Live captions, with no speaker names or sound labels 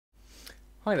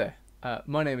Hi there.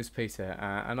 My name is Peter,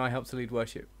 and I help to lead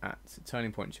worship at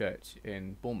Turning Point Church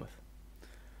in Bournemouth.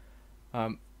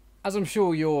 Um, as I'm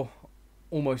sure you're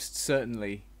almost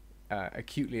certainly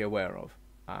acutely aware of,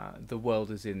 the world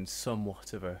is in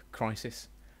somewhat of a crisis.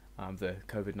 The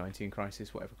COVID-19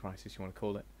 crisis, whatever crisis you want to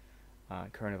call it,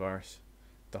 coronavirus,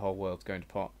 the whole world's going to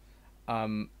pot.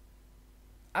 Um,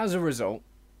 as a result,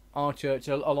 our church,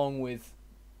 along with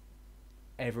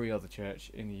every other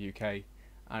church in the UK,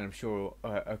 and I'm sure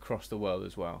across the world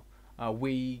as well,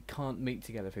 we can't meet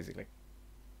together physically.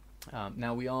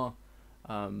 Now we are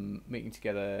meeting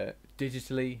together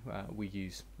digitally. We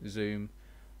use Zoom,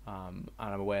 and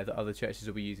I'm aware that other churches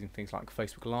will be using things like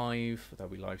Facebook Live. They'll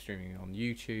be live streaming on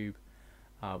YouTube,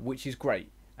 which is great.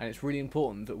 And it's really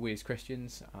important that we as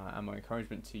Christians, and my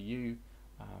encouragement to you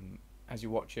as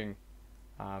you're watching,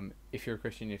 if you're a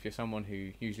Christian, if you're someone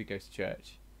who usually goes to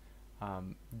church,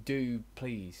 do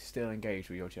please still engage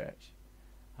with your church.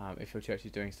 If your church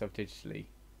is doing stuff digitally,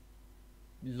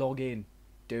 log in,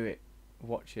 do it,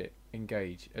 watch it,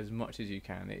 engage as much as you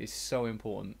can. It is so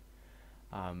important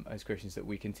as Christians that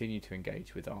we continue to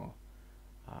engage with our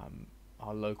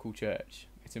local church.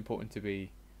 It's important to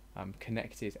be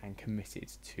connected and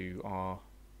committed to our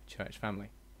church family.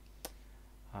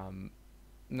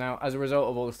 Now, as a result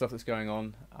of all the stuff that's going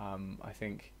on, I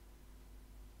think,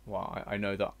 well, I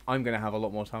know that I'm going to have a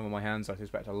lot more time on my hands. I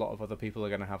suspect a lot of other people are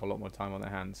going to have a lot more time on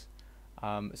their hands.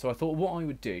 So I thought what I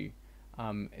would do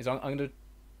is I'm going to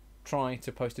try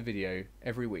to post a video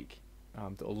every week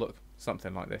that will look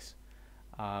something like this.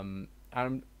 And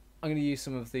I'm going to use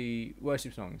some of the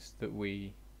worship songs that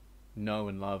we know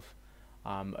and love,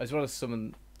 as well as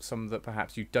some that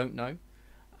perhaps you don't know.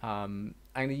 I'm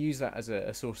going to use that as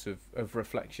a source of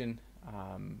reflection.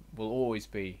 We'll always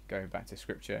be going back to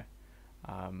Scripture.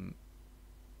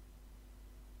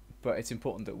 But it's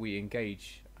important that we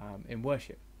engage in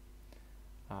worship.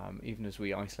 Even as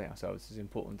we isolate ourselves, it's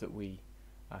important that we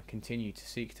continue to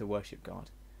seek to worship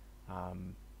God.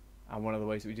 And one of the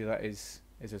ways that we do that is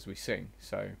as we sing.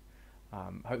 So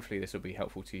hopefully this will be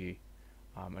helpful to you.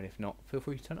 And if not, feel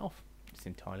free to turn it off. It's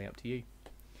entirely up to you.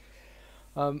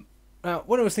 Now,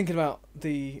 when I was thinking about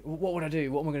what would I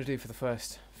do? What am I going to do for the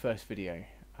first video?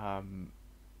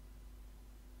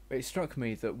 It struck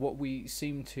me that what we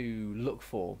seem to look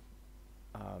for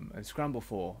and scramble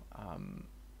for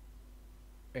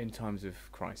in times of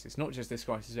crisis, not just this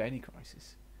crisis, but any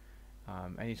crisis,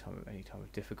 any time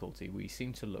of difficulty, we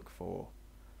seem to look for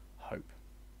hope.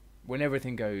 When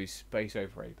everything goes base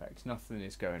over apex, nothing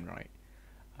is going right,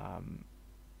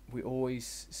 we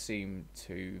always seem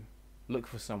to look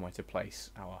for somewhere to place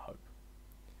our hope.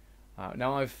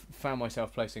 Now, I've found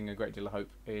myself placing a great deal of hope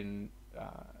in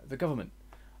the government.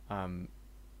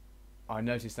 I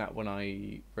noticed that when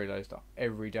I realised that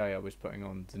every day I was putting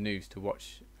on the news to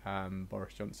watch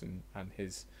Boris Johnson and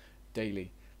his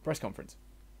daily press conference.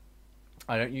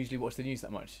 I don't usually watch the news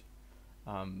that much,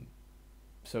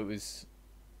 so it was,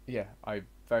 yeah, I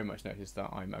very much noticed that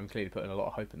I'm clearly putting a lot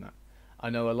of hope in that. I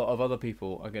know a lot of other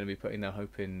people are going to be putting their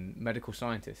hope in medical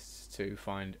scientists to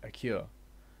find a cure.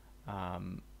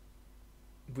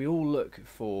 We all look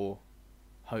for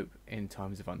hope in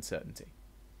times of uncertainty.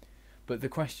 But the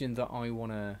question that I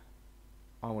want to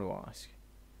ask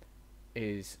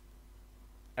is,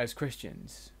 as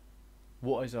Christians,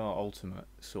 what is our ultimate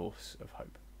source of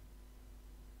hope?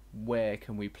 Where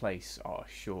can we place our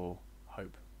sure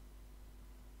hope?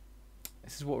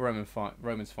 This is what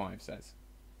Romans 5 says.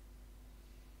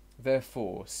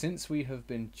 Therefore, since we have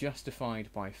been justified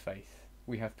by faith,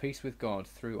 we have peace with God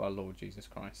through our Lord Jesus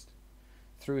Christ.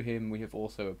 Through him we have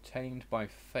also obtained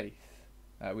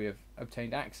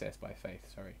access by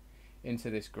faith, into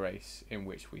this grace in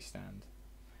which we stand,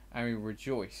 and we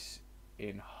rejoice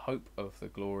in hope of the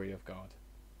glory of God.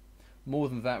 More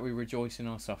than that, we rejoice in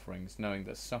our sufferings, knowing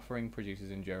that suffering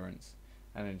produces endurance,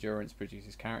 and endurance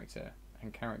produces character,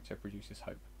 and character produces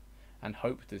hope. And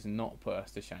hope does not put us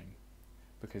to shame,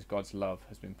 because God's love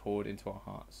has been poured into our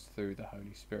hearts through the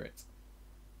Holy Spirit,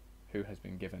 who has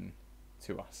been given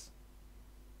to us.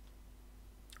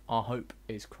 Our hope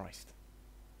is Christ.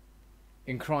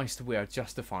 In Christ we are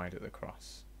justified at the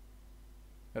cross.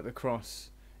 At the cross,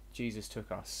 Jesus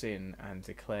took our sin and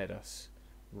declared us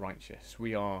righteous.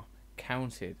 We are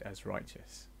counted as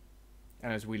righteous.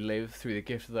 And as we live through the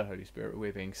gift of the Holy Spirit,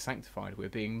 we're being sanctified, we're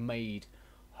being made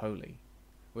holy,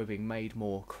 we're being made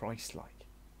more Christ-like.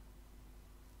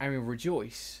 And we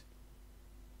rejoice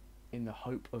in the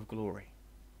hope of glory.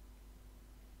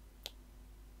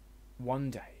 One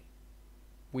day,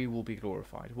 we will be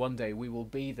glorified. One day we will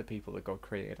be the people that God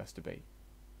created us to be.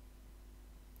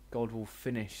 God will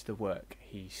finish the work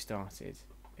he started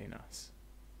in us.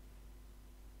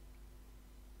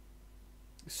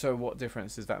 So what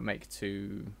difference does that make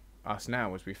to us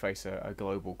now as we face a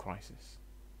global crisis?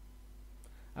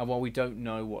 And while we don't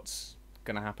know what's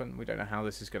going to happen, we don't know how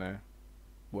this is going to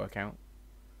work out.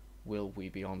 Will we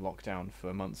be on lockdown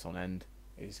for months on end?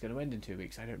 Is it going to end in 2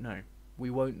 weeks? I don't know. We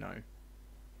won't know.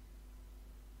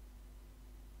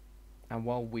 And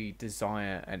while we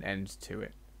desire an end to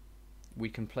it, we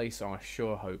can place our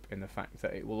sure hope in the fact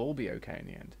that it will all be okay in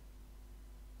the end.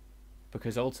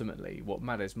 Because ultimately, what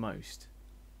matters most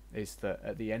is that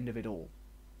at the end of it all,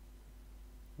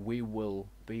 we will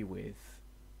be with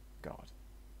God.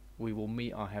 We will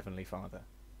meet our Heavenly Father.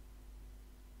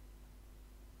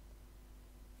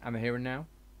 And the here and now?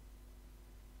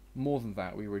 More than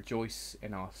that, we rejoice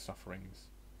in our sufferings,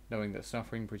 knowing that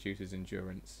suffering produces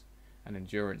endurance, and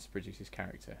endurance produces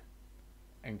character,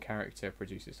 and character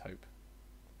produces hope.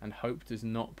 And hope does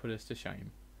not put us to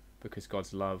shame, because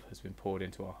God's love has been poured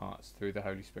into our hearts through the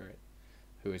Holy Spirit,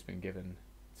 who has been given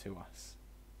to us.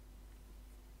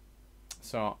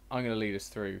 So I'm going to lead us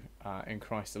through in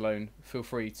Christ alone. Feel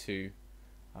free to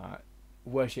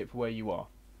worship where you are.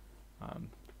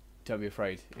 Don't be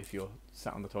afraid if you're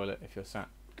sat on the toilet, if you're sat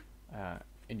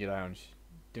in your lounge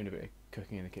doing a bit of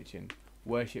cooking in the kitchen.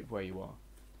 Worship where you are.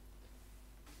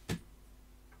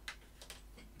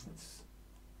 Let's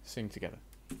sing together.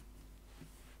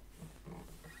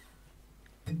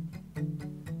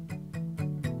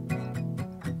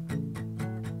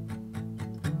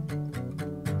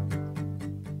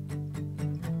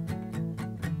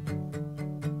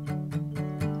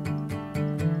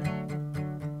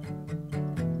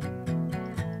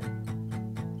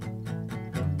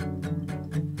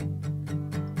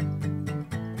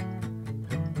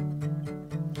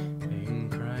 In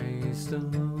Christ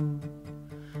alone,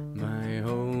 my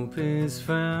hope is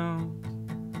found.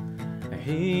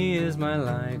 He is my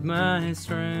light, my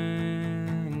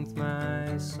strength,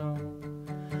 my song.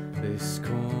 This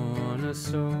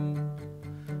cornerstone,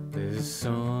 this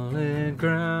solid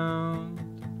ground,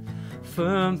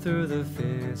 firm through the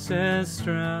fiercest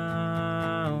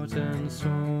drought and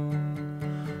storm.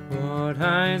 What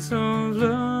heights of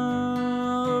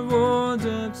love, what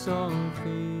depths of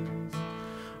peace,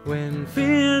 when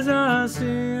fears are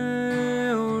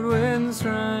stilled, when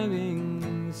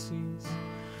striving cease.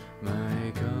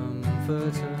 My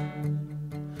comforter,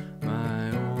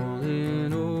 my all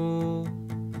in all,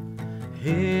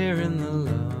 here in the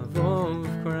love of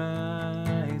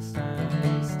Christ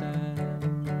I stand.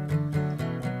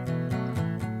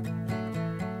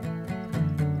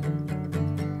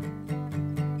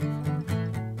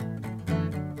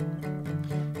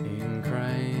 In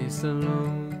Christ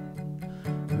alone,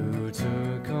 who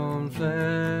took on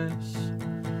flesh,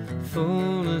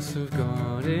 fullness of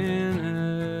God in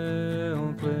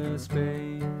helpless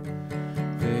babe,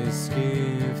 this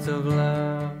gift of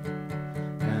love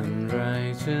and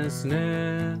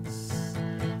righteousness,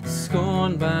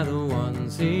 scorned by the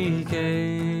ones he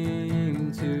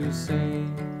came to save,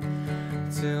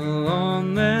 till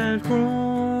on that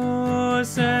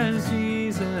cross as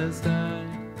Jesus died,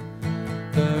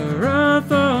 the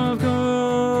wrath of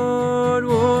God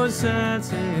was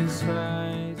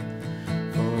satisfied.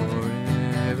 For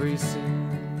every sin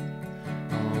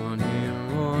on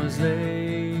him was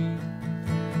laid,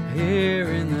 here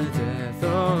in the death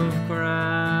of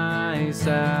Christ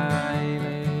I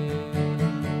lay.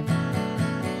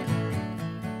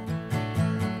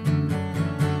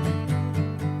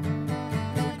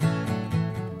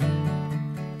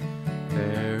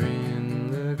 There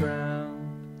in the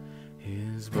ground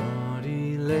his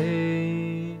body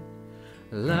lay,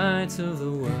 light of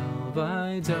the world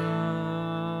by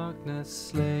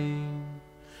darkness slain,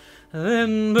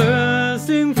 then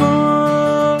bursting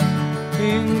forth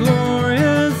in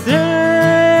glorious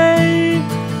day,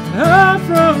 up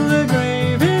from the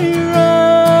grave he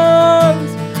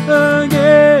rose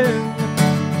again,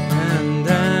 and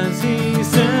as he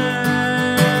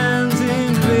stands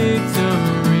in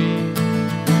victory,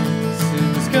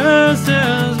 sin's curse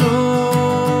has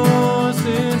lost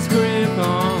its grip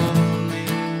on me,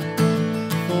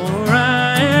 for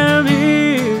I am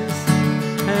his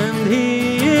and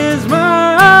he is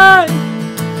mine,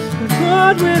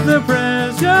 bought with the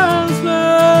precious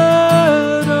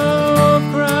blood of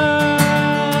Christ.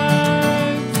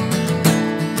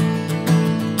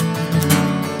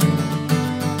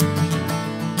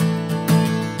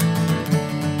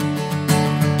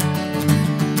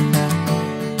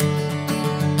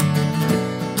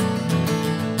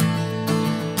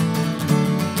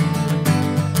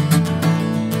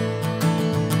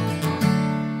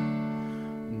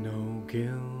 No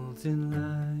guilt in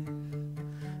life,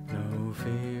 no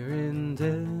fear in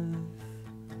death,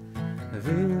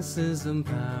 This is the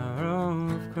power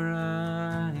of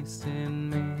Christ in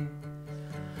me,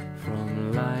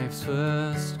 from life's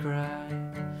first cry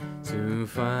to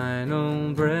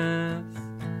final breath,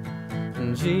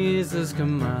 and Jesus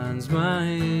commands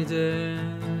my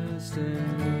destiny.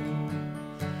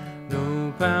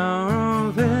 No power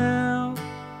of hell,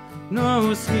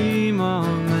 no scheme of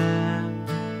man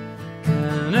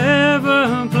can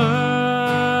ever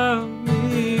pluck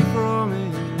me from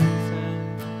his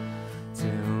hand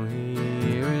till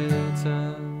he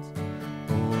returns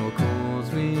or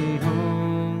calls me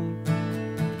home.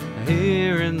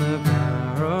 Here in the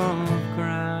power of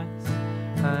Christ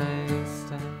I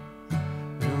stand.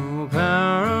 No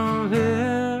power of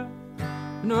hell,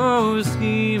 no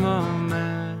scheme of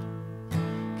man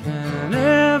can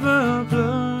ever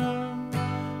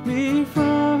pluck me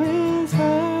from his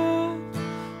hand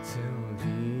till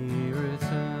he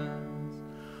returns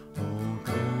or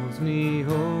calls me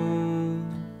home.